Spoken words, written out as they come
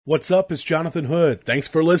What's up? It's Jonathan Hood. Thanks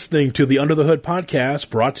for listening to the Under the Hood podcast,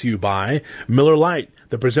 brought to you by Miller Lite,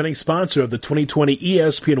 the presenting sponsor of the 2020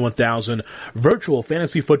 ESPN 1000 Virtual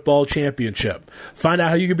Fantasy Football Championship. Find out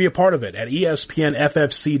how you can be a part of it at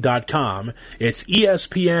ESPNFFC.com. It's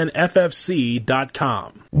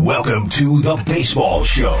ESPNFFC.com. Welcome to The Baseball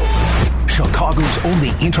Show, Chicago's only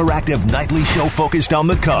interactive nightly show focused on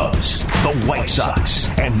the Cubs, the White Sox,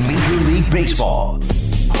 and Major League Baseball.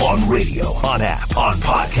 On radio, on app, on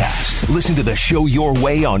podcast. Listen to the show your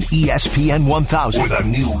way on ESPN 1000 or the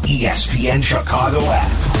new ESPN Chicago app.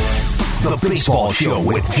 The Baseball Show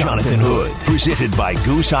with Jonathan Hood, presented by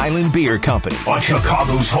Goose Island Beer Company on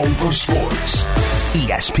Chicago's home for sports,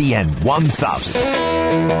 ESPN 1000.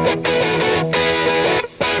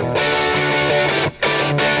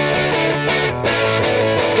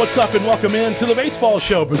 What's up, and welcome in to the Baseball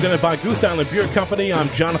Show presented by Goose Island Beer Company. I'm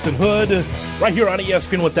Jonathan Hood, right here on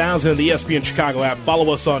ESPN 1000 and the ESPN Chicago app.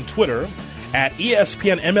 Follow us on Twitter at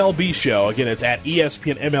ESPN MLB Show. Again, it's at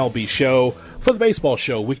ESPN MLB Show for the Baseball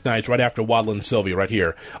Show, weeknights right after Waddle and Sylvia, right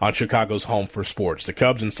here on Chicago's home for sports. The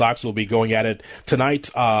Cubs and Sox will be going at it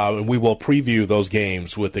tonight, and we will preview those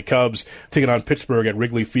games with the Cubs taking on Pittsburgh at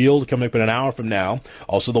Wrigley Field coming up in an hour from now.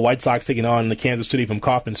 Also, the White Sox taking on the Kansas City from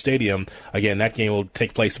Kauffman Stadium. Again, that game will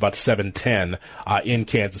take place about 7:10 in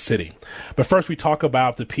Kansas City. But first, we talk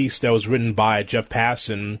about the piece that was written by Jeff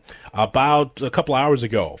Passan about a couple hours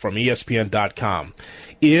ago from ESPN.com.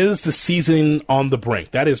 Is the season on the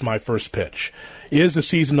brink? That is my first pitch. Is the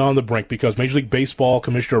season on the brink? Because Major League Baseball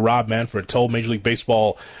Commissioner Rob Manfred told Major League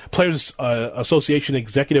Baseball Players Association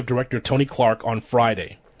Executive Director Tony Clark on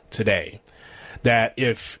Friday, today, that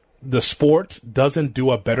if the sport doesn't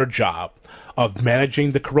do a better job of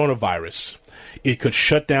managing the coronavirus, it could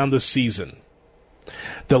shut down the season.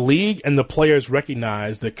 The league and the players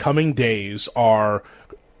recognize the coming days are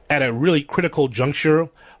at a really critical juncture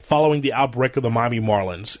following the outbreak of the Miami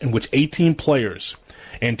Marlins, in which 18 players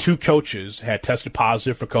and 2 coaches had tested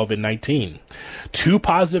positive for COVID-19. 2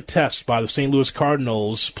 positive tests by the St. Louis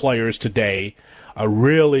Cardinals players today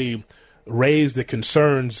really raised the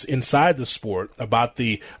concerns inside the sport about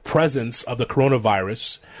the presence of the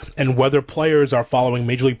coronavirus and whether players are following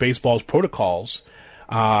Major League Baseball's protocols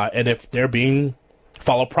and if they're being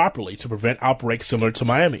followed properly to prevent outbreaks similar to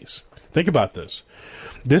Miami's. Think about this.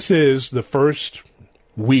 This is the first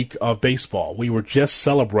week of baseball. We were just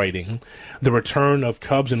celebrating the return of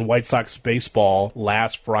Cubs and White Sox baseball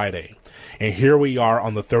last Friday. And here we are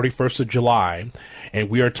on the 31st of July, and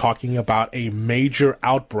we are talking about a major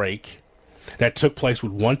outbreak that took place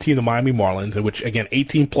with one team, the Miami Marlins, in which, again,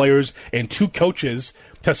 18 players and 2 coaches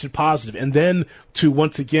tested positive. And then to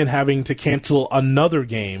once again having to cancel another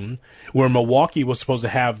game where Milwaukee was supposed to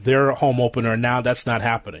have their home opener. Now that's not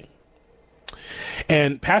happening.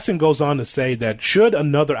 And Passan goes on to say that should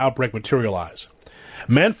another outbreak materialize,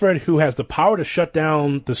 Manfred, who has the power to shut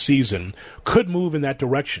down the season, could move in that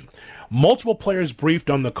direction. Multiple players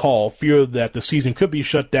briefed on the call fear that the season could be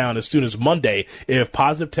shut down as soon as Monday if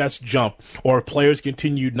positive tests jump or if players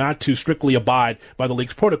continue not to strictly abide by the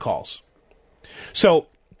league's protocols. So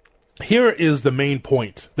here is the main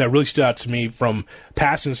point that really stood out to me from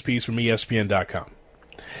Passan's piece from ESPN.com.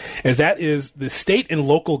 Is that is the state and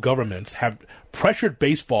local governments have pressured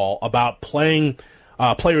baseball about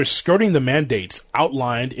players skirting the mandates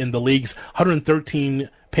outlined in the league's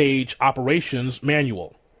 113-page operations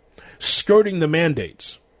manual. Skirting the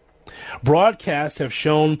mandates. Broadcasts have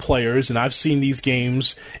shown players, and I've seen these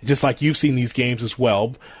games, just like you've seen these games as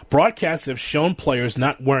well, broadcasts have shown players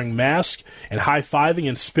not wearing masks and high-fiving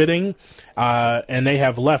and spitting, and they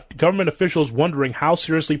have left government officials wondering how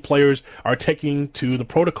seriously players are taking to the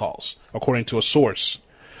protocols, according to a source.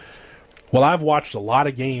 Well, I've watched a lot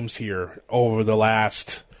of games here over the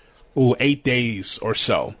last 8 days or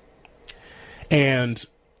so, and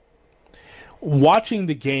watching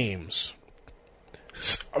the games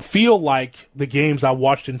feel like the games I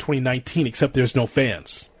watched in 2019, except there's no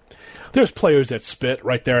fans. There's players that spit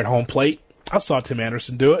right there at home plate. I saw Tim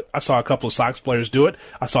Anderson do it. I saw a couple of Sox players do it.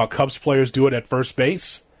 I saw Cubs players do it at first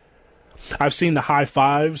base. I've seen the high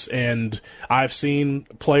fives, and I've seen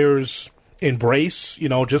players embrace,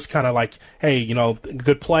 just kind of like, hey,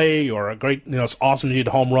 good play or a great, it's awesome to hit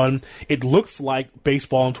a home run. It looks like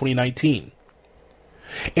baseball in 2019.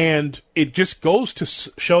 And it just goes to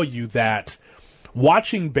show you that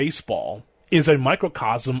watching baseball is a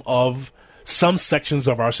microcosm of some sections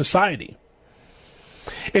of our society.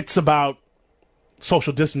 It's about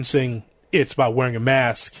social distancing. It's about wearing a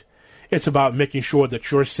mask. It's about making sure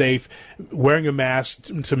that you're safe, wearing a mask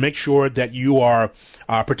to make sure that you are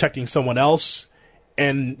protecting someone else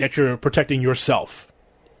and that you're protecting yourself.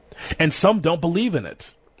 And some don't believe in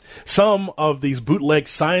it. Some of these bootleg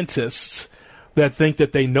scientists that think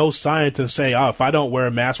that they know science and say, if I don't wear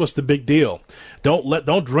a mask, what's the big deal?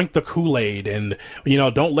 Don't drink the Kool-Aid, and,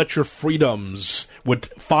 don't let your freedoms with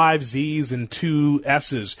 5 Z's and 2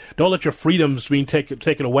 S's. Don't let your freedoms being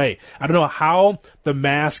taken away. I don't know how the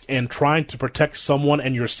mask and trying to protect someone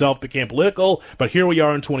and yourself became political, but here we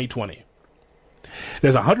are in 2020.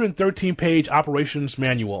 There's a 113-page operations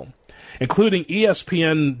manual, including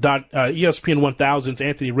ESPN 1000's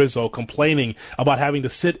Anthony Rizzo complaining about having to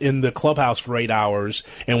sit in the clubhouse for 8 hours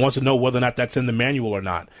and wants to know whether or not that's in the manual or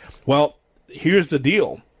not. Well, here's the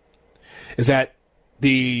deal, is that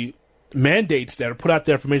the mandates that are put out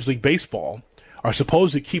there for Major League Baseball are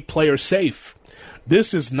supposed to keep players safe.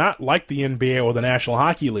 This is not like the NBA or the National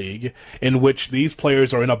Hockey League, in which these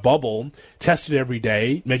players are in a bubble, tested every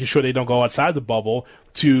day, making sure they don't go outside the bubble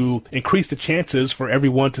to increase the chances for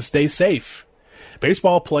everyone to stay safe.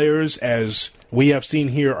 Baseball players, as we have seen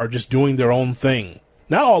here, are just doing their own thing.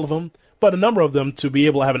 Not all of them, but a number of them, to be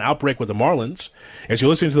able to have an outbreak with the Marlins. As you're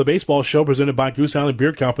listening to the Baseball Show presented by Goose Island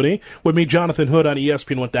Beer Company, with me, Jonathan Hood, on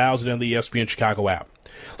ESPN 1000 and the ESPN Chicago app.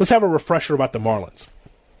 Let's have a refresher about the Marlins.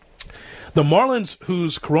 The Marlins,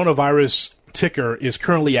 whose coronavirus ticker is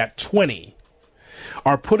currently at 20,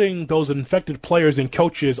 are putting those infected players and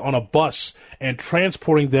coaches on a bus and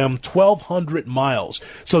transporting them 1,200 miles.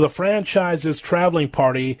 So the franchise's traveling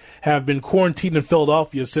party have been quarantined in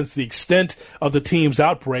Philadelphia since the extent of the team's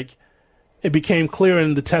outbreak. It became clear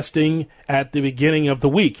in the testing at the beginning of the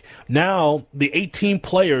week. Now, the 18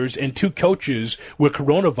 players and 2 coaches with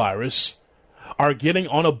coronavirus are getting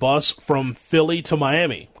on a bus from Philly to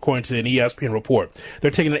Miami, according to an ESPN report. They're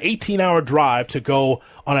taking an 18-hour drive to go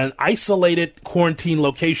on an isolated quarantine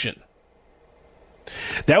location.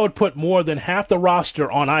 That would put more than half the roster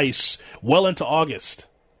on ice well into August.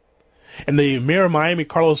 And the mayor of Miami,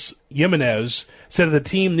 Carlos Jimenez, said that the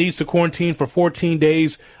team needs to quarantine for 14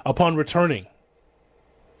 days upon returning.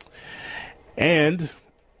 And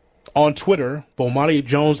on Twitter, Bomani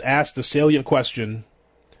Jones asked the salient question,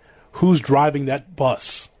 who's driving that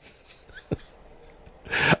bus?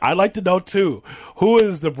 I'd like to know, too, who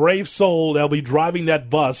is the brave soul that'll be driving that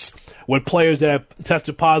bus with players that have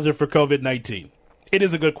tested positive for COVID-19? It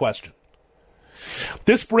is a good question.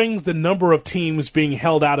 This brings the number of teams being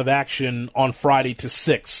held out of action on Friday to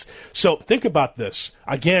 6. So think about this.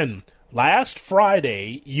 Again, last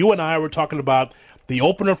Friday, you and I were talking about the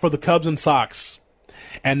opener for the Cubs and Sox.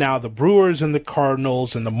 And now the Brewers and the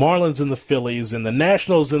Cardinals and the Marlins and the Phillies and the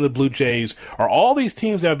Nationals and the Blue Jays are all these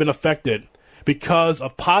teams that have been affected because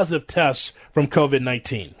of positive tests from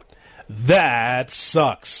COVID-19. That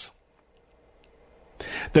sucks.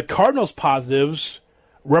 The Cardinals positives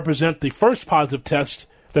represent the first positive test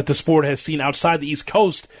that the sport has seen outside the East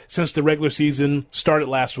Coast since the regular season started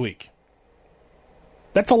last week.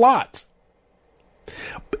 That's a lot.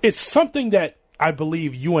 It's something that I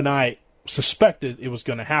believe you and I suspected it was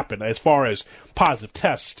going to happen as far as positive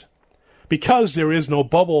tests, because there is no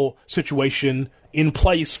bubble situation in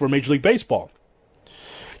place for Major League Baseball.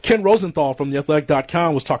 Ken Rosenthal from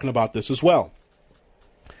TheAthletic.com was talking about this as well,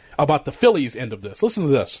 about the Phillies end of this. Listen to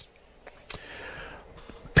this.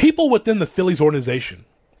 People within the Phillies organization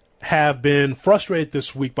have been frustrated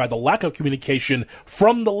this week by the lack of communication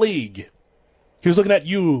from the league. He was looking at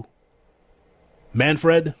you,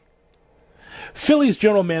 Manfred. Phillies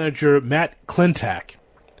general manager Matt Klentak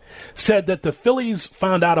said that the Phillies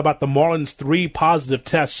found out about the Marlins' 3 positive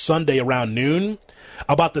tests Sunday around noon,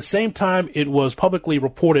 about the same time it was publicly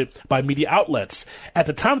reported by media outlets. At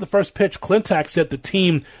the time of the first pitch, Klentak said the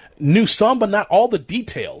team knew some but not all the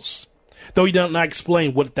details, though he did not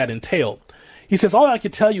explain what that entailed. He says, all I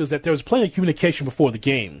can tell you is that there was plenty of communication before the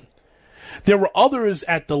game. There were others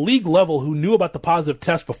at the league level who knew about the positive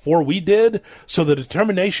test before we did, so the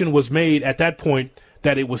determination was made at that point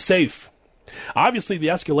that it was safe. Obviously, the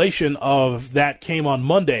escalation of that came on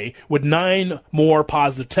Monday with 9 more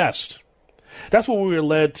positive tests. That's what we were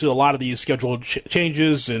led to a lot of these scheduled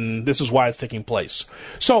changes, and this is why it's taking place.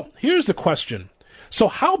 So here's the question. So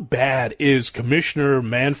how bad is Commissioner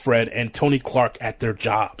Manfred and Tony Clark at their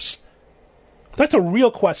jobs? That's a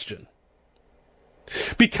real question.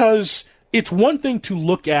 Because it's one thing to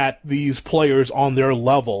look at these players on their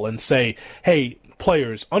level and say, hey,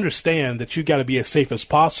 players, understand that you got to be as safe as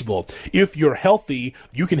possible. If you're healthy,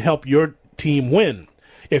 you can help your team win.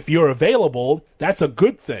 If you're available, that's a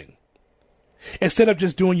good thing. Instead of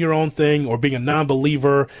just doing your own thing or being a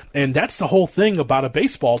non-believer, and that's the whole thing about a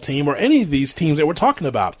baseball team or any of these teams that we're talking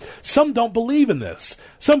about. Some don't believe in this.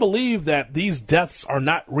 Some believe that these deaths are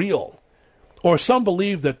not real. Or some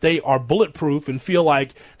believe that they are bulletproof and feel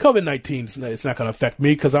like COVID-19 is not going to affect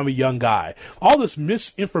me because I'm a young guy. All this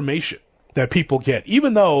misinformation that people get,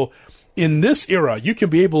 even though in this era you can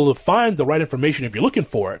be able to find the right information if you're looking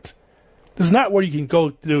for it. This is not where you can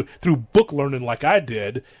go through book learning like I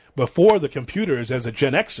did before the computers as a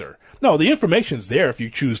Gen Xer. No, the information's there if you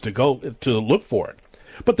choose to go to look for it.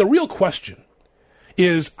 But the real question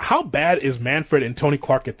is, how bad is Manfred and Tony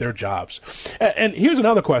Clark at their jobs? And here's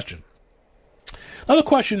another question. Another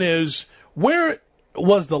question is, where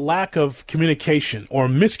was the lack of communication or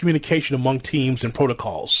miscommunication among teams and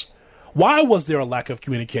protocols? Why was there a lack of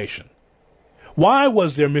communication? Why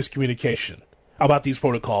was there miscommunication about these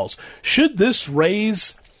protocols? Should this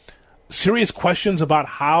raise serious questions about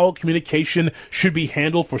how communication should be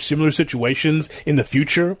handled for similar situations in the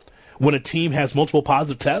future when a team has multiple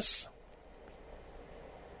positive tests?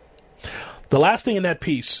 The last thing in that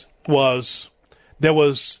piece was there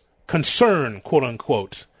was concern, quote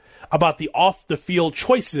unquote, about the off the field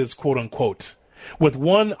choices, quote unquote, with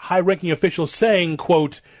one high ranking official saying,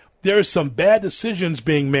 quote, there's some bad decisions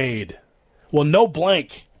being made. Well, no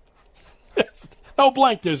blank. No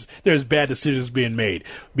blank, there's bad decisions being made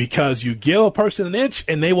because you give a person an inch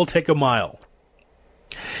and they will take a mile.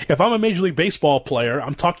 If I'm a Major League Baseball player,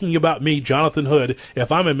 I'm talking about me, Jonathan Hood.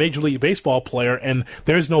 If I'm a Major League Baseball player and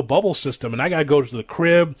there's no bubble system and I got to go to the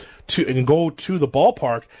crib and go to the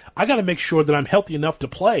ballpark, I got to make sure that I'm healthy enough to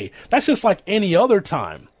play. That's just like any other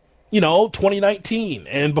time, 2019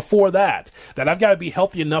 and before that I've got to be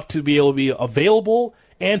healthy enough to be able to be available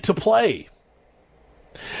and to play.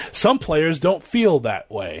 Some players don't feel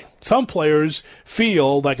that way. Some players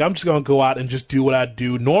feel like I'm just going to go out and just do what I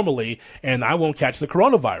do normally and I won't catch the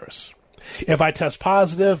coronavirus. If I test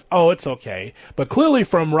positive, it's okay. But clearly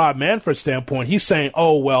from Rob Manfred's standpoint, he's saying,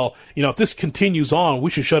 if this continues on,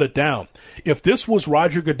 we should shut it down. If this was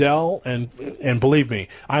Roger Goodell, and believe me,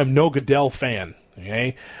 I'm no Goodell fan,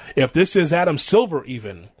 okay? If this is Adam Silver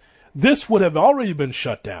even, this would have already been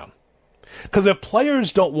shut down. Because if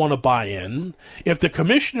players don't want to buy in, if the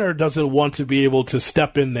commissioner doesn't want to be able to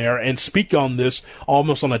step in there and speak on this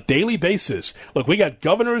almost on a daily basis, look, we got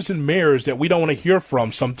governors and mayors that we don't want to hear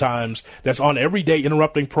from sometimes that's on everyday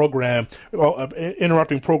interrupting programming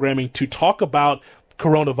to talk about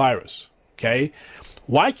coronavirus, okay?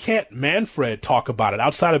 Why can't Manfred talk about it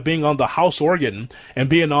outside of being on the House organ and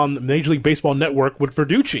being on the Major League Baseball Network with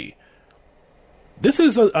Verducci? This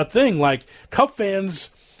is a thing, like Cub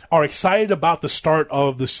fans are excited about the start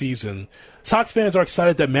of the season. Sox fans are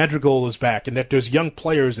excited that Madrigal is back and that there's young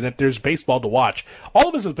players and that there's baseball to watch. All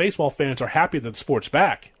of us as baseball fans are happy that the sport's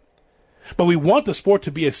back. But we want the sport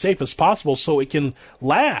to be as safe as possible so it can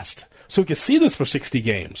last, so we can see this for 60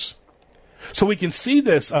 games, so we can see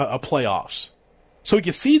this playoffs, so we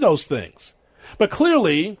can see those things. But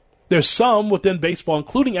clearly, there's some within baseball,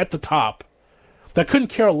 including at the top, that couldn't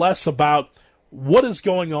care less about what is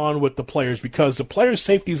going on with the players, because the players'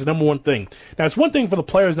 safety is the number one thing. Now, it's one thing for the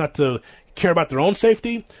players not to care about their own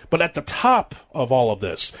safety, but at the top of all of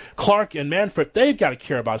this, Clark and Manfred, they've got to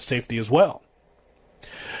care about safety as well.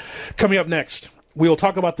 Coming up next, we will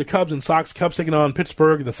talk about the Cubs and Sox. Cubs taking on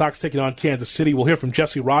Pittsburgh and the Sox taking on Kansas City. We'll hear from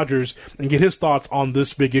Jesse Rogers and get his thoughts on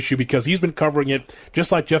this big issue because he's been covering it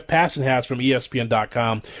just like Jeff Passan has from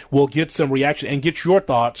ESPN.com. We'll get some reaction and get your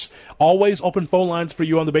thoughts. Always open phone lines for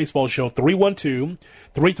you on the Baseball Show.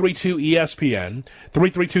 312-332-ESPN.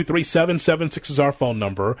 332-3776 is our phone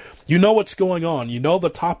number. You know what's going on. You know the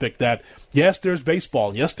topic that, yes, there's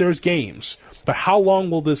baseball. Yes, there's games. But how long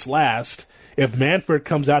will this last? If Manfred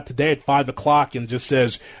comes out today at 5 o'clock and just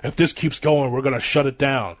says, if this keeps going, we're going to shut it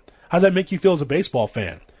down. How does that make you feel as a baseball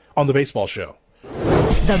fan on The Baseball Show?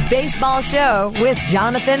 The Baseball Show with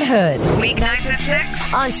Jonathan Hood. Weeknights at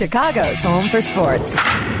 6 on Chicago's Home for Sports.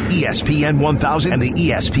 ESPN 1000 and the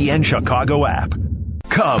ESPN Chicago app.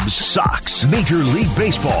 Cubs, Sox, Major League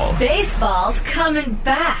Baseball. Baseball's coming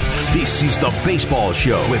back. This is The Baseball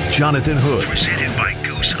Show with Jonathan Hood. Presented by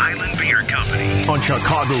Goose Island Beer Company. On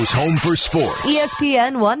Chicago's Home for Sports.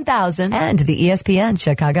 ESPN 1000 and the ESPN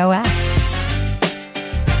Chicago app.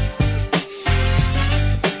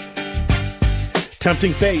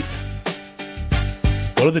 Tempting fate.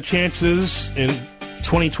 What are the chances in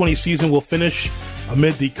 2020 season will finish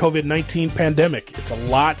amid the COVID-19 pandemic? It's a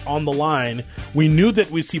lot on the line. We knew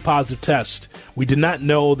that we'd see positive tests. We did not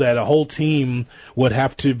know that a whole team would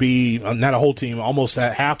have to be, not a whole team, almost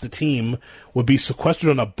half the team would be sequestered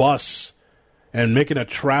on a bus and making a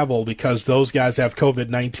travel because those guys have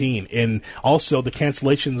COVID-19, and also the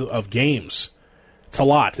cancellations of games. It's a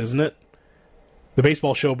lot, isn't it? The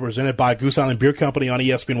Baseball Show presented by Goose Island Beer Company on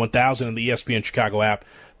ESPN 1000 and the ESPN Chicago app.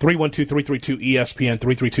 312-332-ESPN,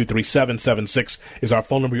 332-3776 is our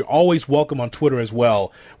phone number. You're always welcome on Twitter as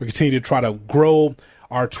well. We continue to try to grow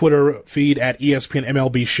our Twitter feed at ESPN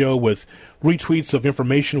MLB Show with retweets of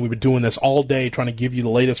information. We've been doing this all day, trying to give you the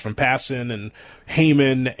latest from Passan and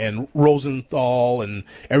Heyman and Rosenthal and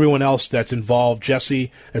everyone else that's involved,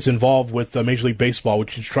 Jesse, that's involved with Major League Baseball. We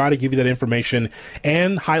just try to give you that information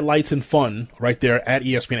and highlights and fun right there at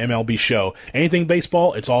ESPN MLB Show. Anything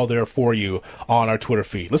baseball, it's all there for you on our Twitter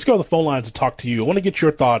feed. Let's go to the phone lines to talk to you. I want to get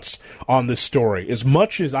your thoughts on this story. As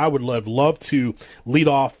much as I would have loved to lead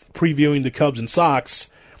off previewing the Cubs and Sox,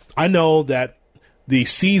 I know that the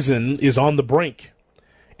season is on the brink,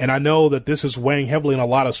 and I know that this is weighing heavily in a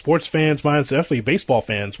lot of sports fans' minds, definitely baseball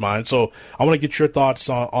fans' minds. So I want to get your thoughts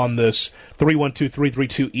on this.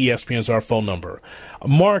 312-332-ESPN is our phone number.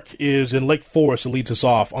 Mark is in Lake Forest and leads us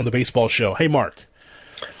off on the Baseball Show. Hey, Mark.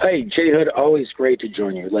 Hey, Jay Hood, always great to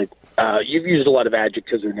join you. You've used a lot of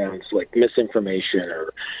adjectives or nouns like misinformation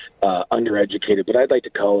or undereducated, but I'd like to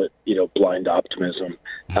call it, blind optimism.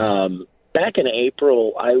 Back in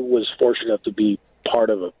April, I was fortunate enough to be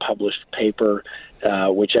part of a published paper,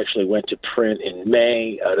 which actually went to print in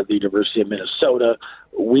May out of the University of Minnesota.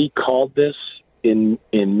 We called this in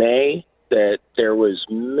May that there was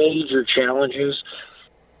major challenges.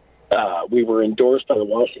 We were endorsed by the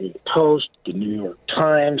Washington Post, the New York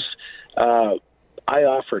Times. I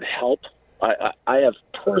offered help. I have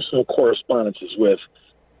personal correspondences with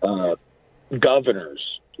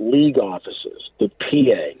governors, league offices, the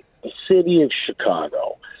PA, the city of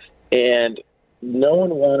Chicago, and no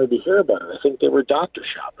one wanted to hear about it. I think they were doctor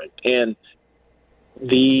shopping. And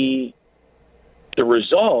the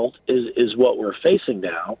result is what we're facing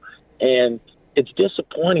now, and it's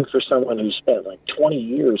disappointing for someone who spent 20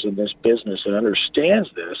 years in this business and understands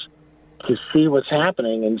this to see what's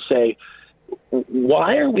happening and say,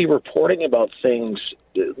 why are we reporting about things?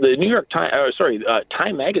 The New York Times,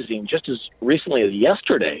 Time Magazine, just as recently as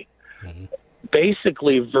yesterday,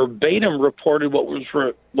 basically verbatim reported what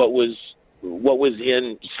was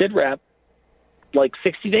in SIDRAP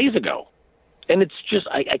 60 days ago, and it's just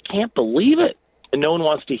I can't believe it. And no one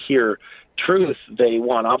wants to hear truth; they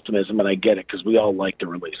want optimism, and I get it because we all like the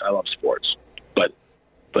release. I love sports, but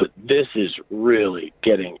this is really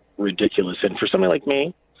getting ridiculous, and for somebody like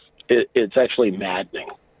me, it's actually maddening.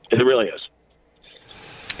 It really is.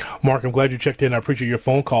 Mark, I'm glad you checked in. I appreciate your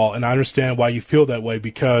phone call, and I understand why you feel that way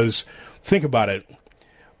because think about it.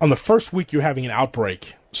 On the first week, you're having an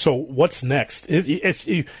outbreak. So what's next?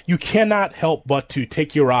 You cannot help but to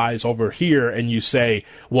take your eyes over here and you say,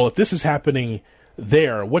 well, if this is happening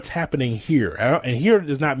there, what's happening here? And here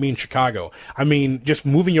does not mean Chicago. I mean, just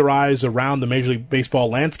moving your eyes around the Major League Baseball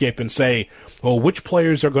landscape and say, well, which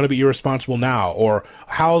players are going to be irresponsible now? Or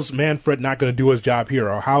how's Manfred not going to do his job here?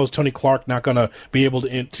 Or how's Tony Clark not going to be able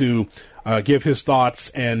to give his thoughts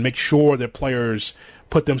and make sure that players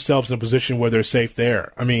put themselves in a position where they're safe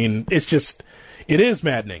there? I mean, it is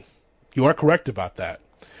maddening. You are correct about that.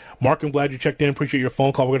 Mark, I'm glad you checked in. Appreciate your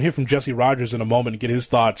phone call. We're going to hear from Jesse Rogers in a moment and get his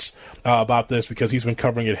thoughts about this because he's been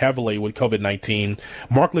covering it heavily with COVID-19.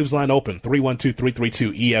 Mark leaves line open.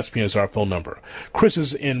 312-332-ESPN is our phone number. Chris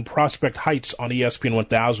is in Prospect Heights on ESPN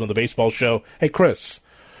 1000 on the Baseball Show. Hey, Chris.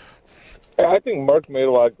 I think Mark made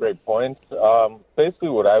a lot of great points. Basically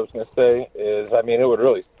what I was going to say is, it would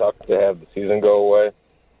really suck to have the season go away.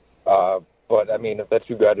 But, if that's what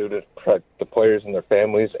you got to do to protect the players and their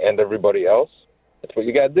families and everybody else, that's what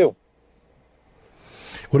you got to do.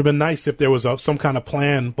 Would have been nice if there was some kind of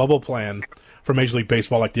bubble plan for Major League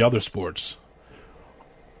Baseball like the other sports.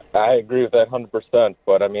 I agree with that 100%,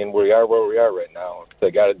 but, we are where we are right now. If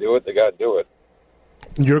they got to do it, they got to do it.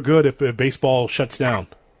 You're good if baseball shuts down.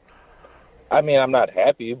 I'm not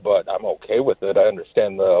happy, but I'm okay with it. I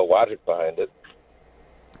understand the logic behind it.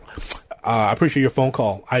 I appreciate your phone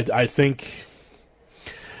call. I think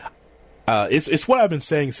it's what I've been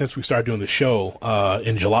saying since we started doing the show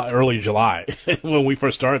in early July, when we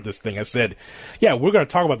first started this thing. I said, yeah, we're going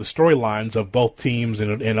to talk about the storylines of both teams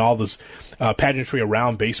and all this pageantry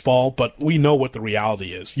around baseball, but we know what the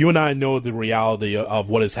reality is. You and I know the reality of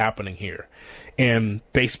what is happening here. And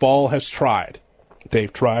baseball has tried.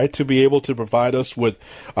 They've tried to be able to provide us with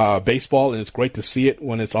baseball, and it's great to see it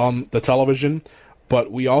when it's on the television. But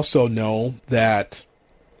we also know that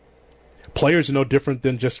players are no different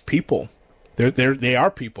than just people. They are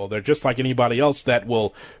people. They're just like anybody else that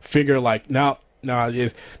will figure no,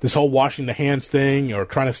 this whole washing the hands thing or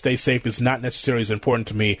trying to stay safe is not necessarily as important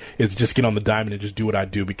to me as just get on the diamond and just do what I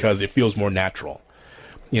do because it feels more natural.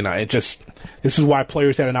 this is why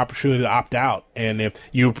players had an opportunity to opt out. And if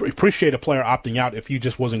you appreciate a player opting out if he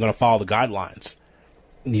just wasn't going to follow the guidelines.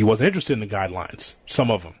 He wasn't interested in the guidelines,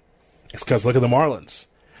 some of them. It's because look at the Marlins.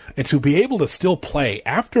 And to be able to still play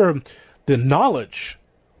after the knowledge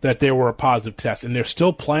that there were a positive test, and they're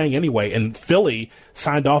still playing anyway, and Philly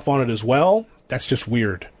signed off on it as well, that's just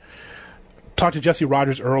weird. Talked to Jesse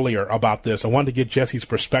Rogers earlier about this. I wanted to get Jesse's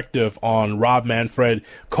perspective on Rob Manfred,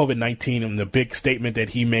 COVID-19, and the big statement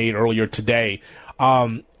that he made earlier today.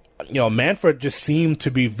 Manfred just seemed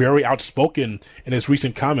to be very outspoken in his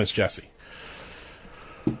recent comments, Jesse.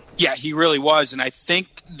 Yeah, he really was, and I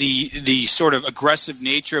think the sort of aggressive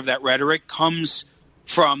nature of that rhetoric comes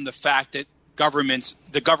from the fact that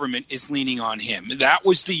the government is leaning on him. That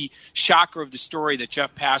was the shocker of the story that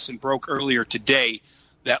Jeff Passan broke earlier today,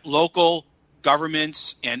 that local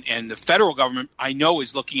governments and the federal government, I know,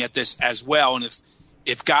 is looking at this as well. And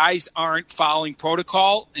if guys aren't following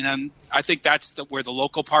protocol, and I think that's where the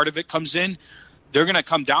local part of it comes in, they're going to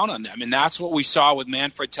come down on them. And that's what we saw with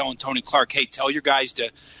Manfred telling Tony Clark, hey, tell your guys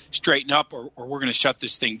to straighten up or we're going to shut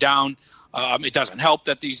this thing down. It doesn't help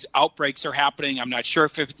that these outbreaks are happening. I'm not sure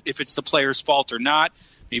if it's the player's fault or not.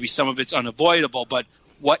 Maybe some of it's unavoidable. But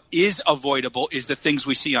what is avoidable is the things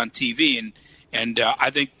we see on TV. And I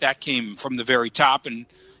think that came from the very top. And,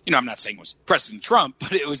 I'm not saying it was President Trump,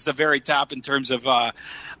 but it was the very top in terms of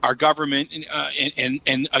our government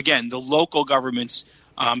and again, the local governments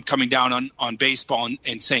coming down on baseball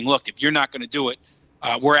and saying, look, if you're not going to do it,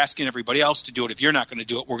 we're asking everybody else to do it. If you're not going to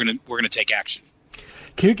do it, we're going to take action.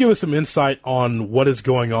 Can you give us some insight on what is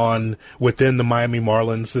going on within the Miami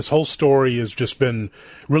Marlins? This whole story has just been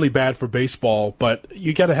really bad for baseball, but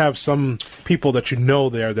you got to have some people that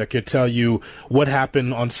there that could tell you what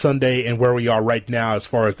happened on Sunday and where we are right now as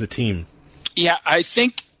far as the team. Yeah, I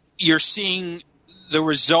think you're seeing the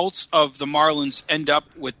results of the Marlins end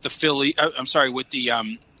up with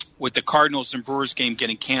with the Cardinals and Brewers game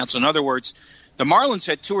getting canceled. In other words, the Marlins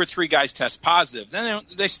had 2 or 3 guys test positive. Then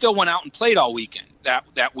they still went out and played all weekend,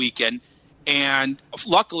 that weekend, and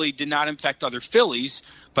luckily did not infect other Phillies,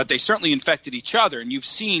 but they certainly infected each other. And you've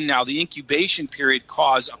seen now the incubation period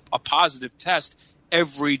cause a positive test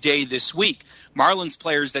every day this week. Marlins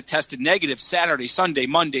players that tested negative Saturday, Sunday,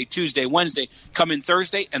 Monday, Tuesday, Wednesday come in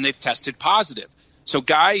Thursday, and they've tested positive. So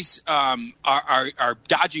guys are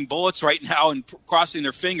dodging bullets right now and crossing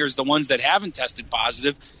their fingers, the ones that haven't tested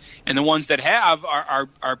positive, and the ones that have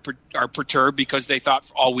are perturbed because they thought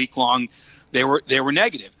all week long they were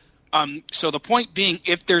negative. So the point being,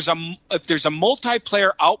 if there's a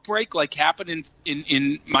multiplayer outbreak like happened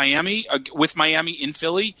in Miami with Miami in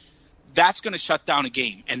Philly, that's going to shut down a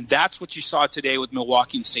game, and that's what you saw today with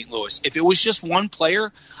Milwaukee and St. Louis. If it was just one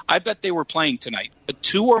player, I bet they were playing tonight. But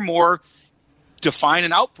 2 or more define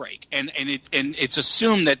an outbreak, and it's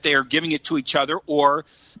assumed that they are giving it to each other, or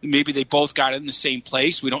maybe they both got it in the same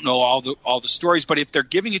place. We don't know all the stories, but if they're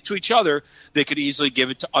giving it to each other, they could easily give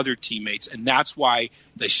it to other teammates, and that's why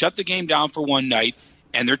they shut the game down for one night,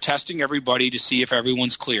 and they're testing everybody to see if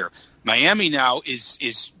everyone's clear. Miami now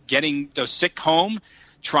is getting the sick home,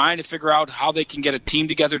 trying to figure out how they can get a team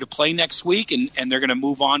together to play next week, and they're going to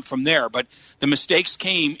move on from there. But the mistakes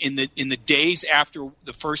came in the days after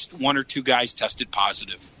the first 1 or 2 guys tested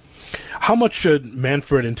positive. How much should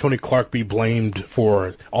Manfred and Tony Clark be blamed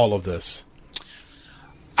for all of this?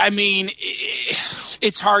 I mean,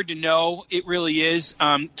 it's hard to know. It really is.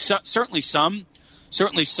 Certainly some,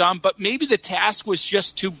 but maybe the task was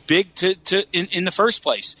just too big in the first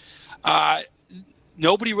place.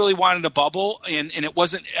 Nobody really wanted a bubble, and it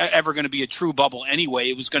wasn't ever going to be a true bubble anyway.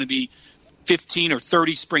 It was going to be 15 or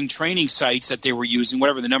 30 spring training sites that they were using,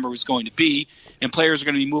 whatever the number was going to be, and players are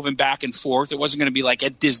going to be moving back and forth. It wasn't going to be like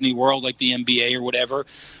at Disney World, like the NBA or whatever.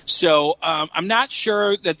 So I'm not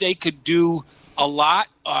sure that they could do a lot.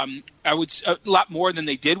 A lot more than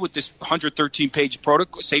they did with this 113-page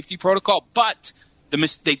safety protocol, but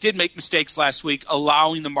they did make mistakes last week,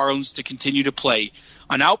 allowing the Marlins to continue to play.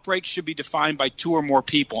 An outbreak should be defined by 2 or more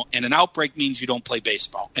people, and an outbreak means you don't play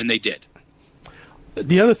baseball, and they did.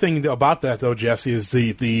 The other thing about that, though, Jesse, is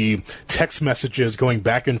the text messages going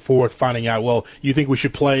back and forth, finding out, well, you think we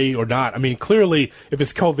should play or not? I mean, clearly, if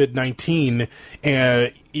it's COVID-19,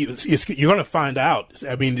 you're going to find out.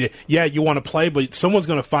 I mean, yeah, you want to play, but someone's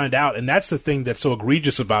going to find out, and that's the thing that's so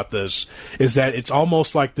egregious about this, is that it's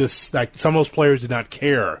almost like this, like some of those players did not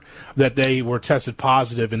care that they were tested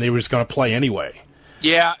positive and they were just going to play anyway.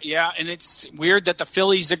 Yeah, and it's weird that the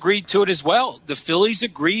Phillies agreed to it as well. The Phillies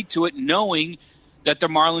agreed to it knowing that the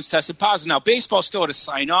Marlins tested positive. Now, baseball still had to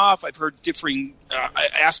sign off. I've heard differing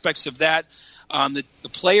aspects of that. The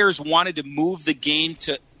players wanted to move the game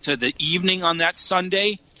to to the evening on that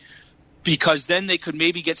Sunday, because then they could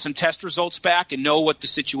maybe get some test results back and know what the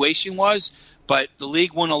situation was. But the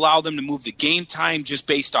league wouldn't allow them to move the game time just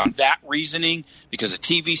based on that reasoning because of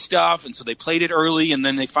TV stuff. And so they played it early, and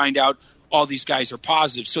then they find out all these guys are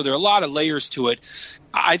positive. So there are a lot of layers to it.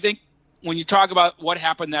 I think when you talk about what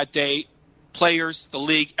happened that day, players, the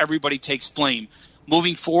league, everybody takes blame.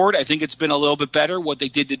 Moving forward, I think it's been a little bit better. What they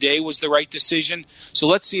did today was the right decision. So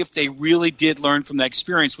let's see if they really did learn from that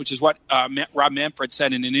experience, which is what Rob Manfred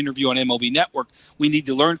said in an interview on MLB Network. We need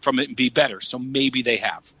to learn from it and be better. So maybe they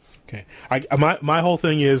have. Okay. My whole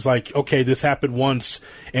thing is like, okay, this happened once,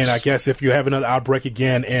 and I guess if you have another outbreak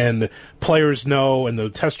again and players know and the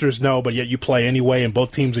testers know, but yet you play anyway and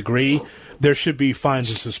both teams agree, there should be fines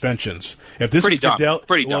and suspensions. If this pretty is dumb. Goodell,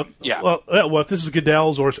 Pretty dumb. Yeah. Well, if this is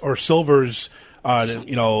Goodell's or Silver's,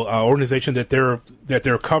 organization that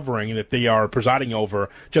they're covering and that they are presiding over,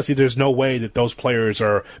 Jesse, there's no way that those players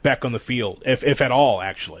are back on the field, if at all,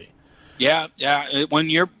 actually. Yeah. When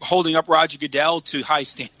you're holding up Roger Goodell to high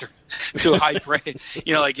standard, to high praise,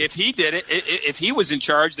 like if he did it, if he was in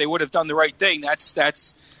charge, they would have done the right thing. That's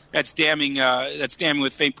damning. That's damning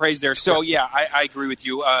with faint praise there. So yeah, I agree with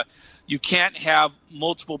you. You can't have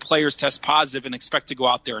multiple players test positive and expect to go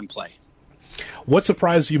out there and play. What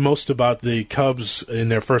surprised you most about the Cubs in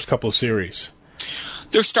their first couple of series?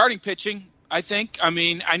 Their starting pitching, I think. I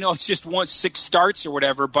mean, I know it's just 6 starts or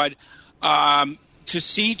whatever, but to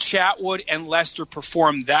see Chatwood and Lester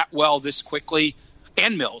perform that well this quickly,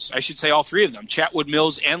 and Mills, I should say all three of them, Chatwood,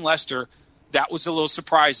 Mills, and Lester, that was a little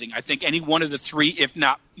surprising. I think any one of the three, if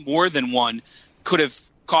not more than one, could have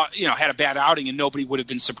had a bad outing and nobody would have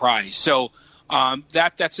been surprised. So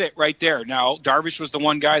that's it right there. Now, Darvish was the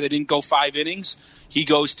one guy that didn't go 5 innings. He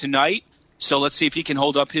goes tonight. So let's see if he can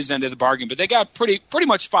hold up his end of the bargain. But they got pretty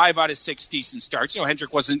much 5 out of 6 decent starts.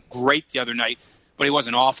 Hendrick wasn't great the other night, but he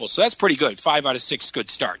wasn't awful. So that's pretty good. 5 out of 6 good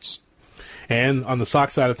starts. And on the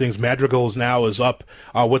Sox side of things, Madrigal now is up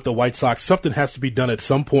with the White Sox. Something has to be done at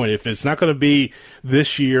some point. If it's not going to be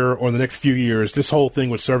this year or the next few years, this whole thing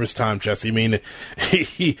with service time, Jesse, I mean,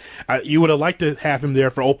 you would have liked to have him there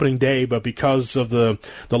for opening day, but because of the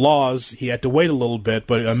laws, he had to wait a little bit.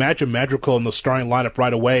 But imagine Madrigal in the starting lineup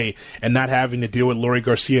right away and not having to deal with Leury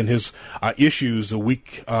Garcia and his issues a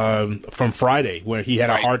week from Friday, where he had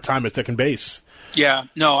a hard time at second base. Yeah,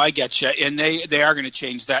 no, I get you. And they are going to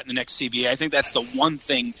change that in the next CBA. I think that's the one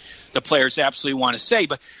thing the players absolutely want to say,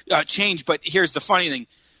 but change. But here's the funny thing.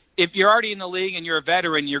 If you're already in the league and you're a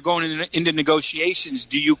veteran, you're going into negotiations,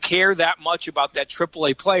 do you care that much about that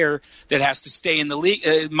AAA player that has to stay in the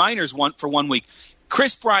league minors for 1 week?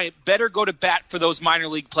 Chris Bryant better go to bat for those minor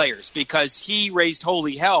league players because he raised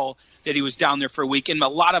holy hell that he was down there for a week, and a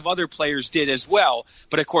lot of other players did as well.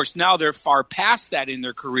 But, of course, now they're far past that in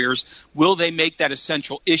their careers. Will they make that a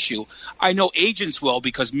central issue? I know agents will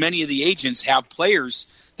because many of the agents have players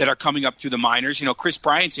that are coming up through the minors. Chris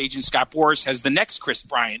Bryant's agent, Scott Boras, has the next Chris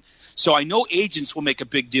Bryant. So I know agents will make a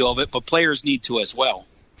big deal of it, but players need to as well.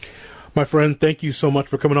 My friend, thank you so much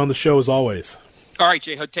for coming on the show as always. All right,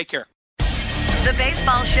 J-Hood, take care. The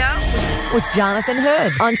Baseball Show with Jonathan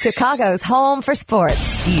Hood on Chicago's home for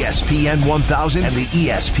sports. ESPN 1000 and the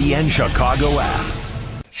ESPN Chicago app.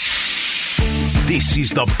 This is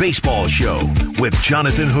The Baseball Show with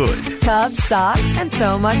Jonathan Hood. Cubs, Sox, and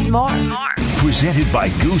so much more. Presented by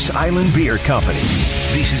Goose Island Beer Company.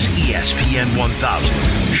 This is ESPN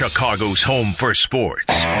 1000, Chicago's home for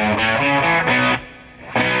sports.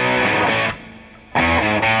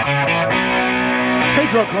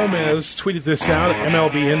 Pedro Gomez tweeted this out,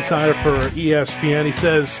 MLB Insider for ESPN. He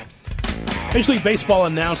says, Major League Baseball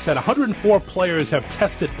announced that 104 players have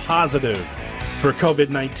tested positive for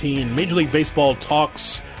COVID-19. Major League Baseball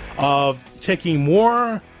talks of taking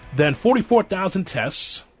more than 44,000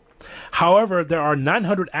 tests. However, there are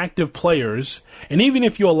 900 active players, and even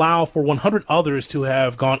if you allow for 100 others to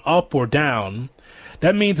have gone up or down,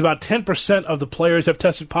 that means about 10% of the players have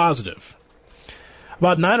tested positive.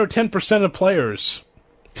 About 9 or 10% of players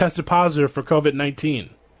tested positive for COVID-19.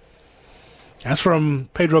 That's from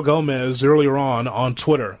Pedro Gomez earlier on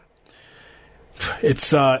Twitter.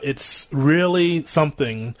 It's really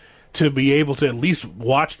something to be able to at least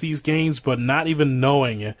watch these games, but not even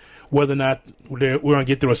knowing whether or not we're going to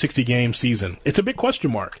get through a 60-game season. It's a big question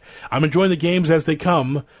mark. I'm enjoying the games as they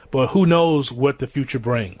come, but who knows what the future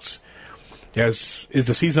brings. Is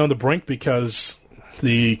the season on the brink? Because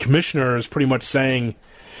the commissioner is pretty much saying,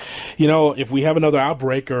 if we have another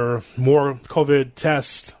outbreak or more COVID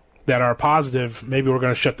tests that are positive, maybe we're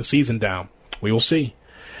going to shut the season down. We will see.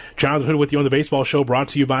 Jonathan Hood with you on the Baseball Show, brought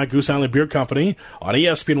to you by Goose Island Beer Company on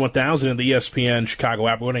ESPN 1000 and the ESPN Chicago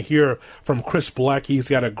app. We're going to hear from Chris Black. He's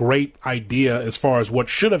got a great idea as far as what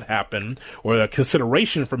should have happened, or a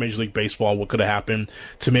consideration for Major League Baseball, what could have happened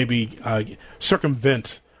to maybe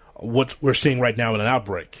circumvent what we're seeing right now in an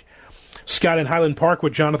outbreak. Scott in Highland Park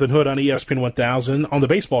with Jonathan Hood on ESPN 1000 on the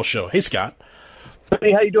Baseball Show. Hey, Scott.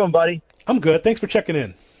 Hey, how you doing, buddy? I'm good. Thanks for checking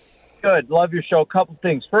in. Good. Love your show. A couple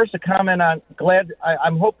things. First, a comment on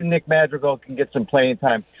I'm hoping Nick Madrigal can get some playing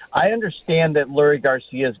time. I understand that Leury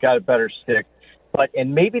Garcia's got a better stick,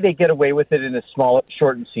 and maybe they get away with it in a small,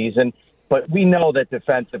 shortened season, but we know that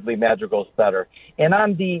defensively Madrigal's better. And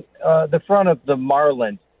on the front of the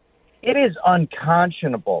Marlins, it is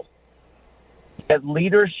unconscionable that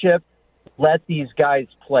leadership let these guys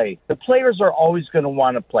play. The players are always going to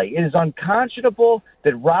want to play. It is unconscionable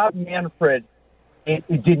that Rob Manfred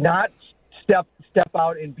did not step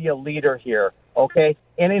out and be a leader here, okay?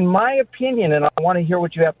 And in my opinion, and I want to hear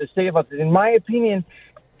what you have to say about this, in my opinion,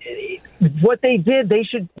 what they did, they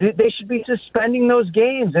should be suspending those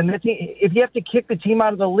games. And if you have to kick the team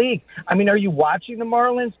out of the league, I mean, are you watching the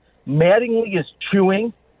Marlins? Mattingly is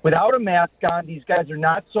chewing without a mask on. These guys are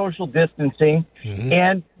not social distancing. Mm-hmm.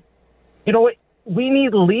 And you know what? We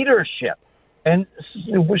need leadership. And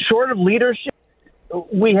short of leadership,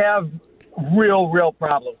 we have real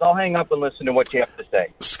problems. I'll hang up and listen to what you have to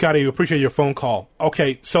say. Scotty, appreciate your phone call.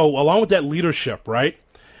 Okay, so along with that leadership, right?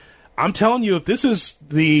 I'm telling you, if this is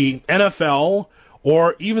the NFL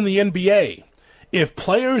or even the NBA, if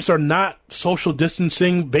players are not social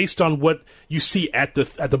distancing based on what you see at the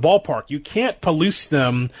ballpark, you can't police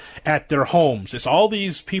them at their homes. It's all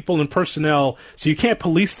these people and personnel, so you can't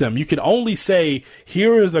police them. You can only say,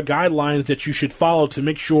 here are the guidelines that you should follow to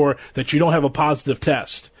make sure that you don't have a positive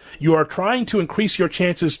test. You are trying to increase your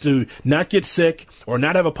chances to not get sick or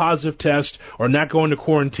not have a positive test or not go into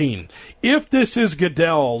quarantine. If this is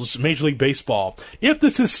Goodell's Major League Baseball, if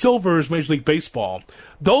this is Silver's Major League Baseball,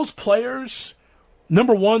 those players,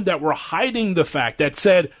 number one, that were hiding the fact, that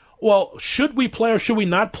said, well, should we play or should we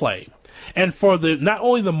not play? And for not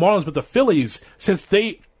only the Marlins but the Phillies, since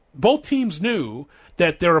both teams knew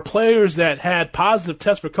that there are players that had positive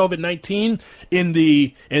tests for COVID-19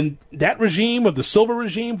 in that regime of the Silver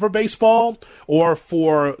regime for baseball, or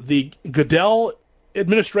for the Goodell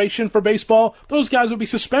administration for baseball, those guys would be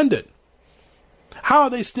suspended. How are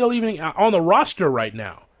they still even on the roster right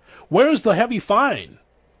now? Where's the heavy fine?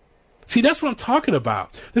 See, that's what I'm talking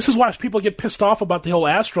about. This is why people get pissed off about the whole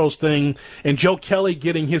Astros thing and Joe Kelly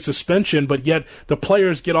getting his suspension, but yet the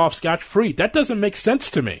players get off scotch-free. That doesn't make sense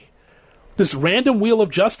to me. This random wheel of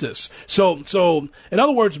justice. So in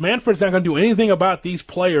other words, Manfred's not going to do anything about these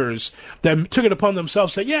players that took it upon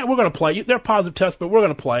themselves to say, yeah, we're going to play. They're positive tests, but we're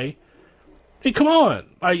going to play. Hey, come on.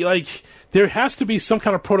 There has to be some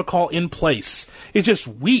kind of protocol in place. It's just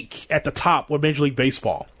weak at the top with Major League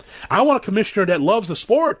Baseball. I want a commissioner that loves the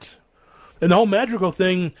sport. And the whole Madrigal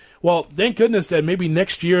thing, well, thank goodness that maybe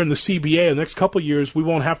next year in the CBA, the next couple of years, we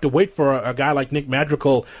won't have to wait for a guy like Nick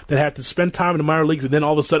Madrigal that had to spend time in the minor leagues and then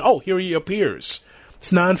all of a sudden, oh, here he appears.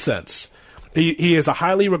 It's nonsense. He is a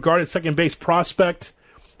highly regarded second base prospect.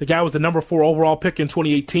 The guy was the number 4 overall pick in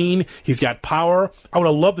 2018. He's got power. I would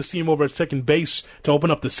have loved to see him over at second base to open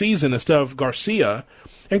up the season instead of Garcia.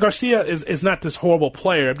 And Garcia is not this horrible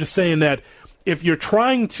player. I'm just saying that if you're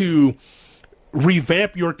trying to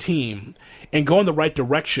revamp your team and go in the right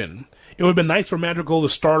direction, it would have been nice for Madrigal to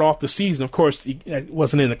start off the season. Of course, it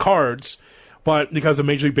wasn't in the cards, but because of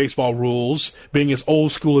Major League Baseball rules, being as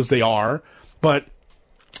old school as they are. But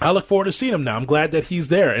I look forward to seeing him now. I'm glad that he's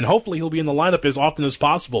there, and hopefully he'll be in the lineup as often as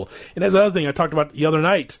possible. And that's another thing I talked about the other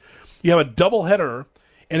night. You have a doubleheader,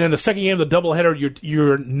 and in the second game of the doubleheader,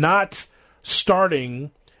 you're not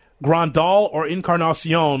starting Grandal or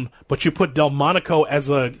Encarnacion, but you put Delmonico as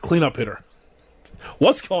a cleanup hitter.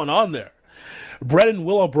 What's going on there? Brett in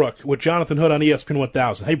Willowbrook with Jonathan Hood on ESPN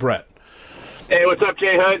 1000. Hey, Brett. Hey, what's up,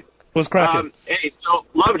 Jay Hood? What's cracking? Hey, so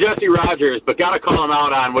love Jesse Rogers, but got to call him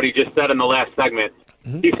out on what he just said in the last segment.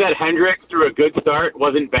 Mm-hmm. He said Hendricks threw a good start,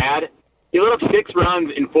 wasn't bad. He let up 6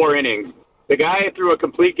 runs in 4 innings. The guy threw a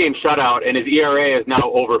complete game shutout, and his ERA is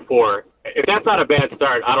now over 4. If that's not a bad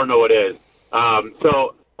start, I don't know what is.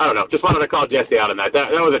 So, I don't know. Just wanted to call Jesse out on that. That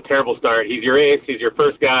was a terrible start. He's your ace. He's your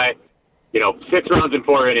first guy. 6 runs in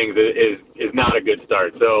 4 innings is not a good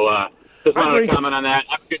start. So just wanted to comment on that.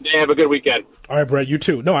 Have a good day. Have a good weekend. All right, Brett, you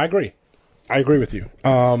too. No, I agree. I agree with you.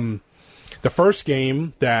 The first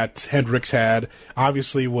game that Hendricks had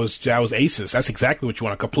obviously was aces. That's exactly what you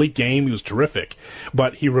want. A complete game. He was terrific.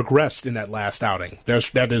 But he regressed in that last outing.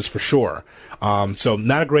 That is for sure. So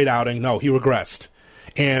not a great outing. No, he regressed.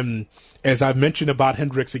 And as I've mentioned about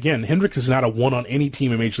Hendricks, again, Hendricks is not a one on any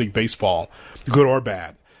team in Major League Baseball, good or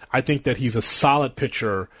bad. I think that he's a solid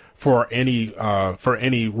pitcher for any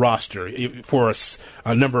roster. For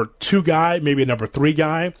a number 2 guy, maybe a number 3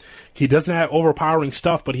 guy, he doesn't have overpowering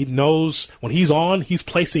stuff, but he knows when he's on, he's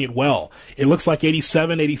placing it well. It looks like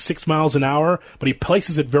 87, 86 miles an hour, but he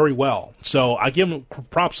places it very well. So I give him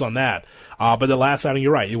props on that. But the last outing,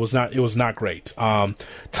 you're right, it was not great.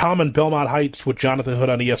 Tom in Belmont Heights with Jonathan Hood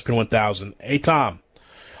on ESPN 1000. Hey, Tom.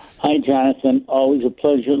 Hi, Jonathan. Always a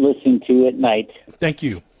pleasure listening to you at night. Thank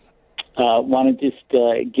you. Want to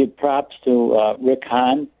just give props to Rick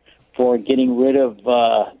Hahn for getting rid of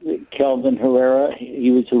Kelvin Herrera.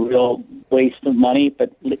 He was a real waste of money,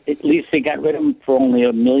 but at least they got rid of him for only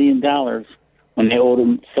 $1 million when they owed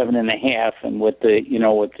him $7.5 million, and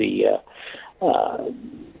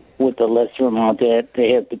with the lesser amount that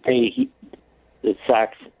they have to pay, the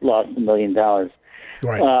Sox lost $1 million.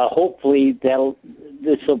 Right. Hopefully,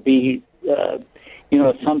 this will be.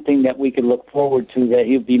 Something that we could look forward to, that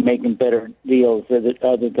he'll be making better deals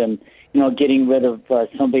other than, getting rid of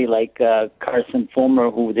somebody like Carson Fulmer,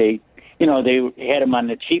 who they had him on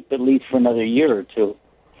the cheap at least for another year or two.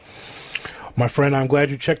 My friend, I'm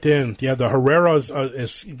glad you checked in. Yeah, the Herrera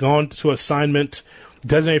is gone to assignment,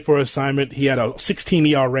 designated for assignment. He had a 16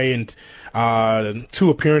 ERA and 2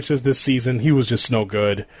 appearances this season. He was just no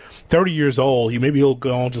good. 30 years old. Maybe he'll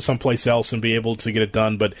go on to someplace else and be able to get it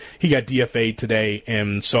done, but he got DFA'd today,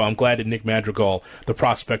 and so I'm glad that Nick Madrigal, the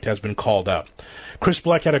prospect, has been called up. Chris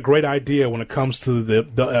Black had a great idea when it comes to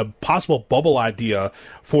the possible bubble idea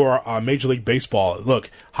for Major League Baseball. Look,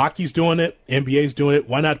 hockey's doing it, NBA's doing it.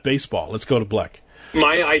 Why not baseball? Let's go to Black.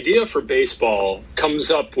 My idea for baseball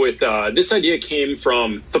comes up with this idea came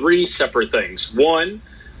from 3 separate things. One,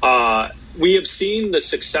 we have seen the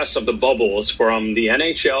success of the bubbles from the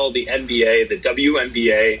NHL, the NBA, the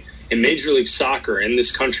WNBA, and Major League Soccer in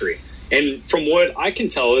this country. And from what I can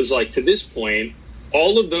tell is, to this point,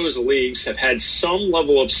 all of those leagues have had some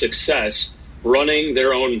level of success running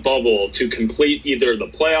their own bubble to complete either the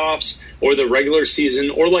playoffs or the regular season,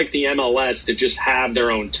 or like the MLS, to just have their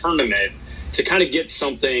own tournament to kind of get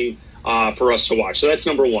something for us to watch. So that's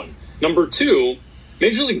number 1. Number 2,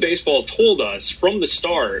 Major League Baseball told us from the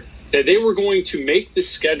start that they were going to make the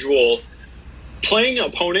schedule playing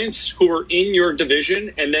opponents who are in your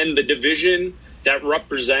division and then the division that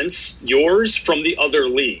represents yours from the other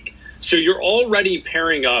league. So you're already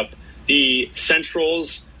pairing up the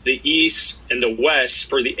Centrals, the East, and the West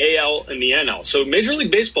for the AL and the NL. So Major League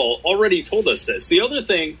Baseball already told us this. The other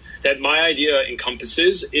thing that my idea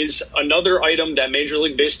encompasses is another item that Major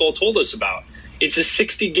League Baseball told us about. It's a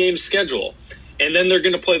 60-game schedule, and then they're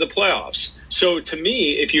going to play the playoffs. So to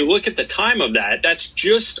me, if you look at the time of that, that's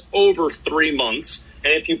just over 3 months.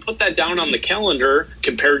 And if you put that down on the calendar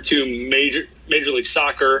compared to Major League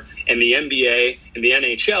Soccer and the NBA and the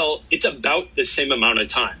NHL, it's about the same amount of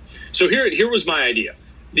time. So here was my idea.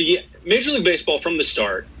 The Major League Baseball from the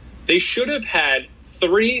start, they should have had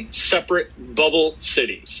 3 separate bubble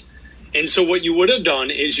cities. And so what you would have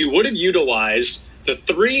done is you would have utilized the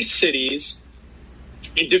 3 cities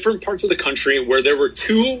in different parts of the country where there were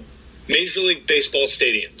 2 Major League Baseball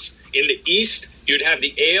stadiums. In the East, you'd have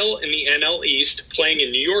the AL and the NL East playing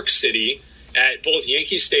in New York City at both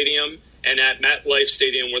Yankee Stadium and at MetLife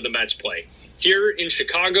Stadium where the Mets play. Here in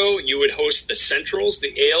Chicago, you would host the Centrals,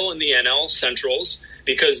 the AL and the NL Centrals,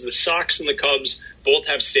 because the Sox and the Cubs both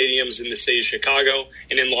have stadiums in the state of Chicago.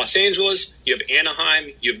 And in Los Angeles, you have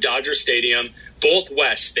Anaheim, you have Dodger Stadium. Both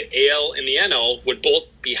West, the AL and the NL, would both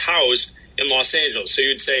be housed in Los Angeles. So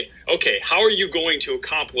you'd say, okay, how are you going to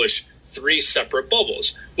accomplish 3 separate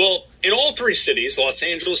bubbles? Well, in all 3 cities, Los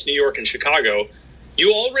Angeles, New York, and Chicago,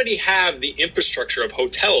 you already have the infrastructure of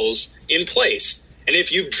hotels in place. And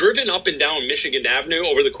if you've driven up and down Michigan Avenue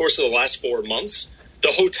over the course of the last 4 months,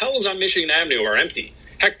 the hotels on Michigan Avenue are empty.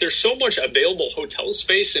 Heck, there's so much available hotel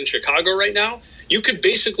space in Chicago right now, you could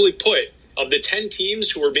basically put, of the 10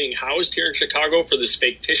 teams who are being housed here in Chicago for this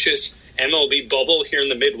fictitious MLB bubble here in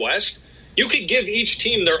the Midwest, you could give each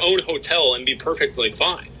team their own hotel and be perfectly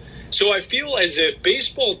fine. So I feel as if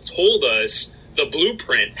baseball told us the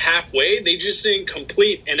blueprint halfway. They just didn't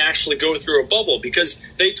complete and actually go through a bubble, because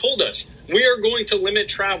they told us, we are going to limit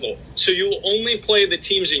travel. So you will only play the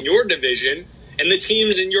teams in your division and the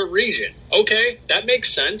teams in your region. Okay, that makes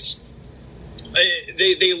sense.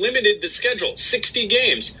 They limited the schedule, 60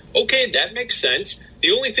 games. Okay, that makes sense.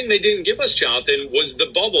 The only thing they didn't give us, Jonathan, was the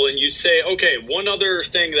bubble. And you say, okay, one other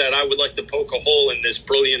thing that I would like to poke a hole in this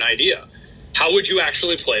brilliant idea. How would you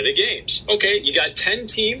actually play the games? Okay, you got 10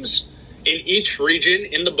 teams in each region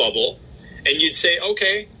in the bubble. and you'd say,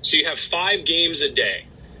 okay, so you have 5 games a day.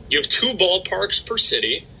 You have 2 ballparks per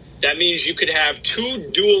city. That means you could have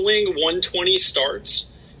 2 dueling 120 starts.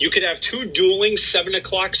 You could have 2 dueling 7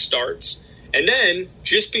 o'clock starts. And then,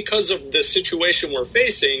 just because of the situation we're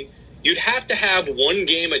facing, you'd have to have 1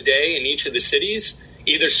 game a day in each of the cities,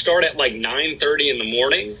 either start at like 9:30 in the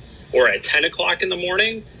morning or at 10 o'clock in the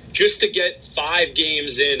morning, just to get 5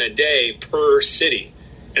 games in a day per city.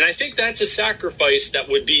 And I think that's a sacrifice that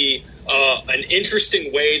would be an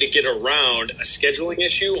interesting way to get around a scheduling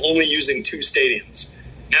issue, only using 2 stadiums.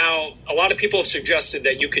 Now, a lot of people have suggested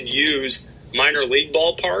that you could use minor league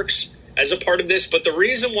ballparks as a part of this, but the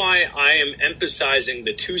reason why I am emphasizing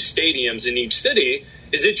the 2 stadiums in each city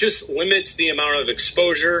is it just limits the amount of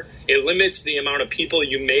exposure, it limits the amount of people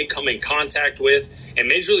you may come in contact with, and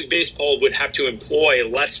Major League Baseball would have to employ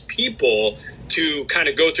less people to kind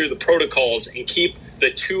of go through the protocols and keep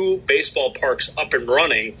the 2 baseball parks up and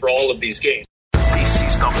running for all of these games. This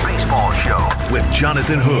is the Baseball Show with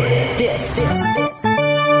Jonathan Hood. This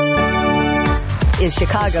is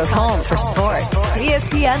Chicago's home for sports.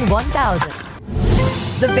 ESPN 1000.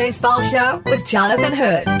 The Baseball Show with Jonathan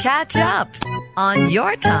Hood. Catch up on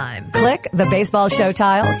your time. Click the Baseball Show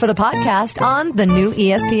tile for the podcast on the new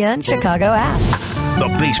ESPN Chicago app.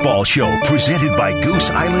 The Baseball Show presented by Goose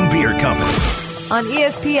Island Beer Company. On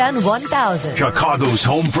ESPN 1000. Chicago's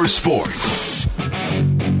home for sports.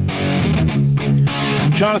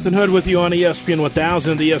 Jonathan Hood with you on ESPN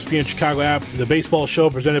 1000, the ESPN Chicago app, the Baseball Show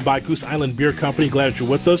presented by Goose Island Beer Company. Glad that you're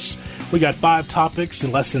with us. We got 5 topics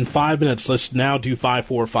in less than 5 minutes. Let's now do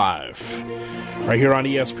 5-4-5. Right here on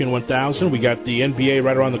ESPN 1000, we got the NBA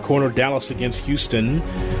right around the corner, Dallas against Houston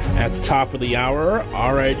at the top of the hour.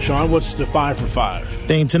 All right, Sean, what's the 5-for-5?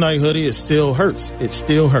 Thing tonight, Hoodie, it still hurts. It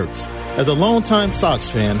still hurts. As a longtime Sox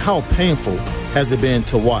fan, how painful has it been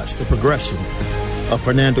to watch the progression of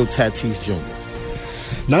Fernando Tatis Jr.?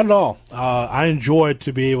 Not at all. I enjoyed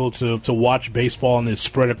to be able to watch baseball and it's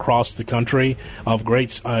spread across the country of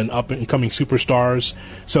great and up-and-coming superstars.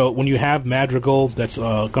 So when you have Madrigal that's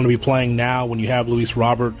going to be playing now, when you have Luis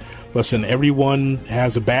Robert, listen, everyone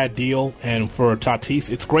has a bad deal, and for Tatis,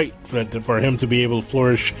 it's great for him to be able to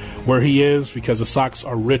flourish where he is because the Sox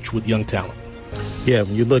are rich with young talent. Yeah,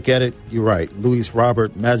 when you look at it, you're right. Luis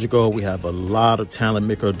Robert, Madrigal, we have a lot of talent.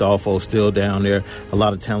 Mick Adolfo still down there. A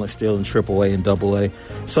lot of talent still in AAA and AA.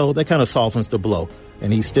 So that kind of softens the blow,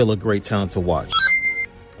 and he's still a great talent to watch.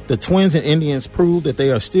 The Twins and Indians proved that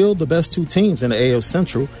they are still the best 2 teams in the AL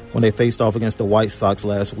Central when they faced off against the White Sox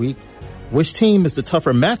last week. Which team is the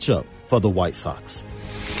tougher matchup for the White Sox?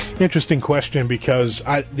 Interesting question because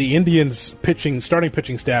the Indians' starting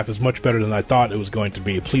pitching staff is much better than I thought it was going to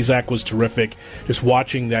be. Plesac was terrific. Just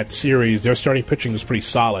watching that series, their starting pitching was pretty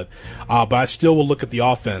solid. But I still will look at the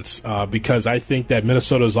offense because I think that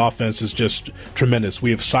Minnesota's offense is just tremendous.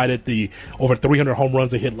 We have cited the over 300 home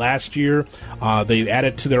runs they hit last year. They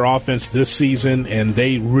added to their offense this season, and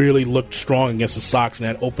they really looked strong against the Sox in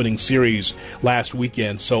that opening series last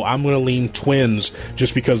weekend. So I'm going to lean Twins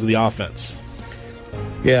just because of the offense.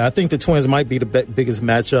 Yeah, I think the Twins might be the biggest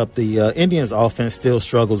matchup. The Indians' offense still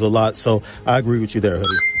struggles a lot, so I agree with you there,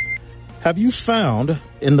 Hoodie. Have you found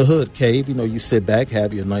in the Hood Cave, you sit back,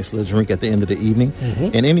 have your nice little drink at the end of the evening.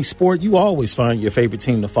 Mm-hmm. In any sport, you always find your favorite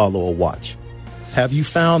team to follow or watch. Have you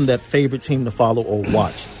found that favorite team to follow or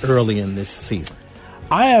watch early in this season?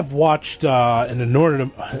 I have watched in the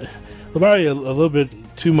northern, probably a little bit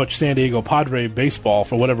too much San Diego Padre baseball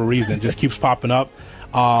for whatever reason. It just keeps popping up.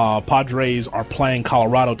 Padres are playing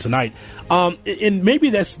Colorado tonight. And maybe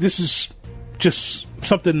this is just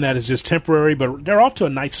something that is just temporary, but they're off to a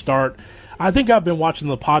nice start. I think I've been watching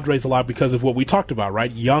the Padres a lot because of what we talked about,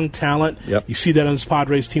 right? Young talent. Yep. You see that on this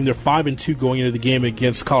Padres team. They're 5-2 going into the game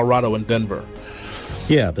against Colorado and Denver.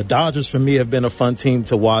 Yeah, the Dodgers for me have been a fun team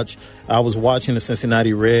to watch. I was watching the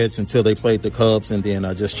Cincinnati Reds until they played the Cubs, and then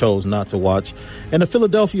I just chose not to watch. And the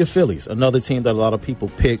Philadelphia Phillies, another team that a lot of people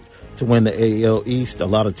picked to win the AL East. A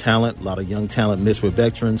lot of talent, a lot of young talent mixed with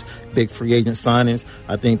veterans, big free agent signings.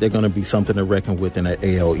 I think they're going to be something to reckon with in that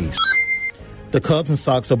AL East. The Cubs and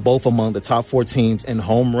Sox are both among the top 4 teams in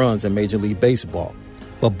home runs in Major League Baseball,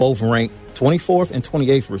 but both rank 24th and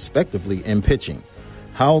 28th respectively in pitching.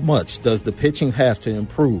 How much does the pitching have to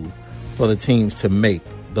improve for the teams to make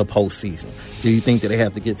the postseason? Do you think that they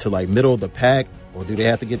have to get to middle of the pack, or do they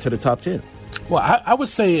have to get to the top 10? Well, I would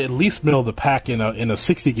say at least middle of the pack in a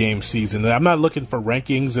 60-game season. I'm not looking for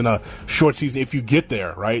rankings in a short season. If you get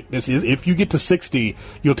there, right? If you get to 60,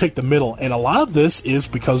 you'll take the middle. And a lot of this is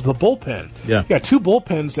because of the bullpen. Yeah. You got two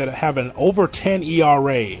bullpens that have an over 10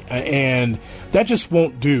 ERA, and that just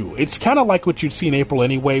won't do. It's kind of like what you'd see in April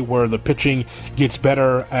anyway, where the pitching gets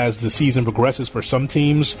better as the season progresses for some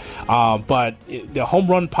teams. But the home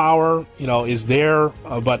run power, is there.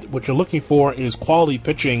 But what you're looking for is quality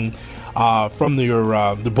pitching from the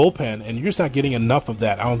bullpen, and you're just not getting enough of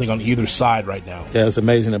that, I don't think, on either side right now. Yeah, it's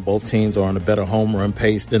amazing that both teams are on a better home run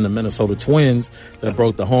pace than the Minnesota Twins that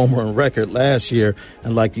broke the home run record last year.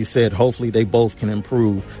 And like you said, hopefully they both can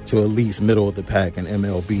improve to at least middle of the pack in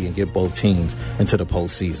MLB and get both teams into the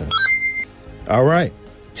postseason. All right,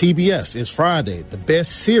 TBS, it's Friday. The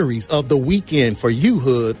best series of the weekend for you,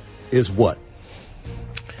 Hood, is what?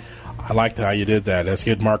 I liked how you did that. That's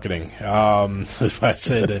good marketing. If I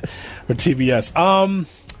said that for TBS.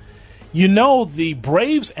 The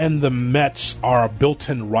Braves and the Mets are a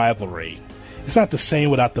built-in rivalry. It's not the same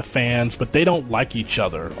without the fans, but they don't like each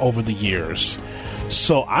other over the years.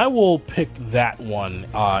 So I will pick that one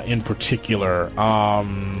in particular.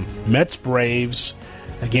 Mets, Braves.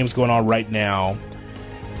 The game's going on right now.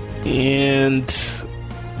 And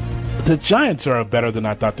the Giants are better than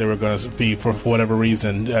I thought they were going to be for whatever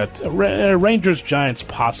reason. Rangers, Giants,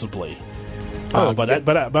 possibly.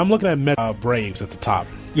 But I'm looking at Mets, Braves at the top.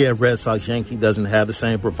 Yeah, Red Sox, Yankee doesn't have the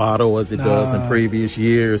same bravado as it does in previous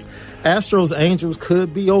years. Astros, Angels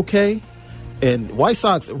could be okay. And White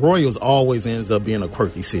Sox, Royals always ends up being a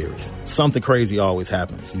quirky series. Something crazy always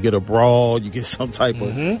happens. You get a brawl, you get some type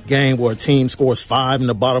of game where a team scores 5 in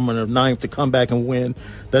the bottom of the ninth to come back and win.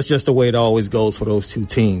 That's just the way it always goes for those two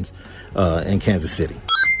teams in Kansas City.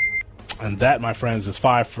 And that, my friends, is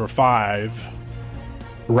 5 for 5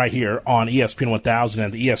 right here on ESPN 1000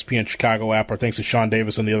 and the ESPN Chicago app. Our thanks to Sean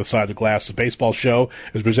Davis on the other side of the glass. The baseball show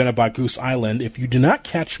is presented by Goose Island. If you do not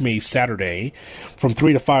catch me Saturday from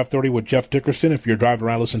 3 to 5:30 with Jeff Dickerson, if you're driving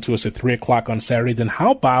around, listen to us at 3 o'clock on Saturday, then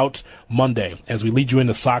how about Monday as we lead you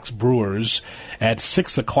into Sox Brewers at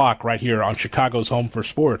 6 o'clock right here on Chicago's Home for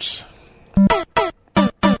Sports.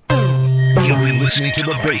 You've been listening to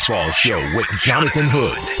The Baseball Show with Jonathan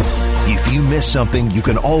Hood. If you miss something, you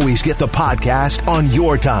can always get the podcast on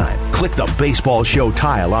your time. Click the Baseball Show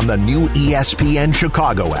tile on the new ESPN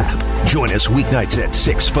Chicago app. Join us weeknights at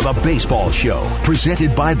 6 for The Baseball Show,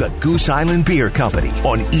 presented by the Goose Island Beer Company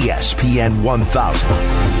on ESPN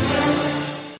 1000.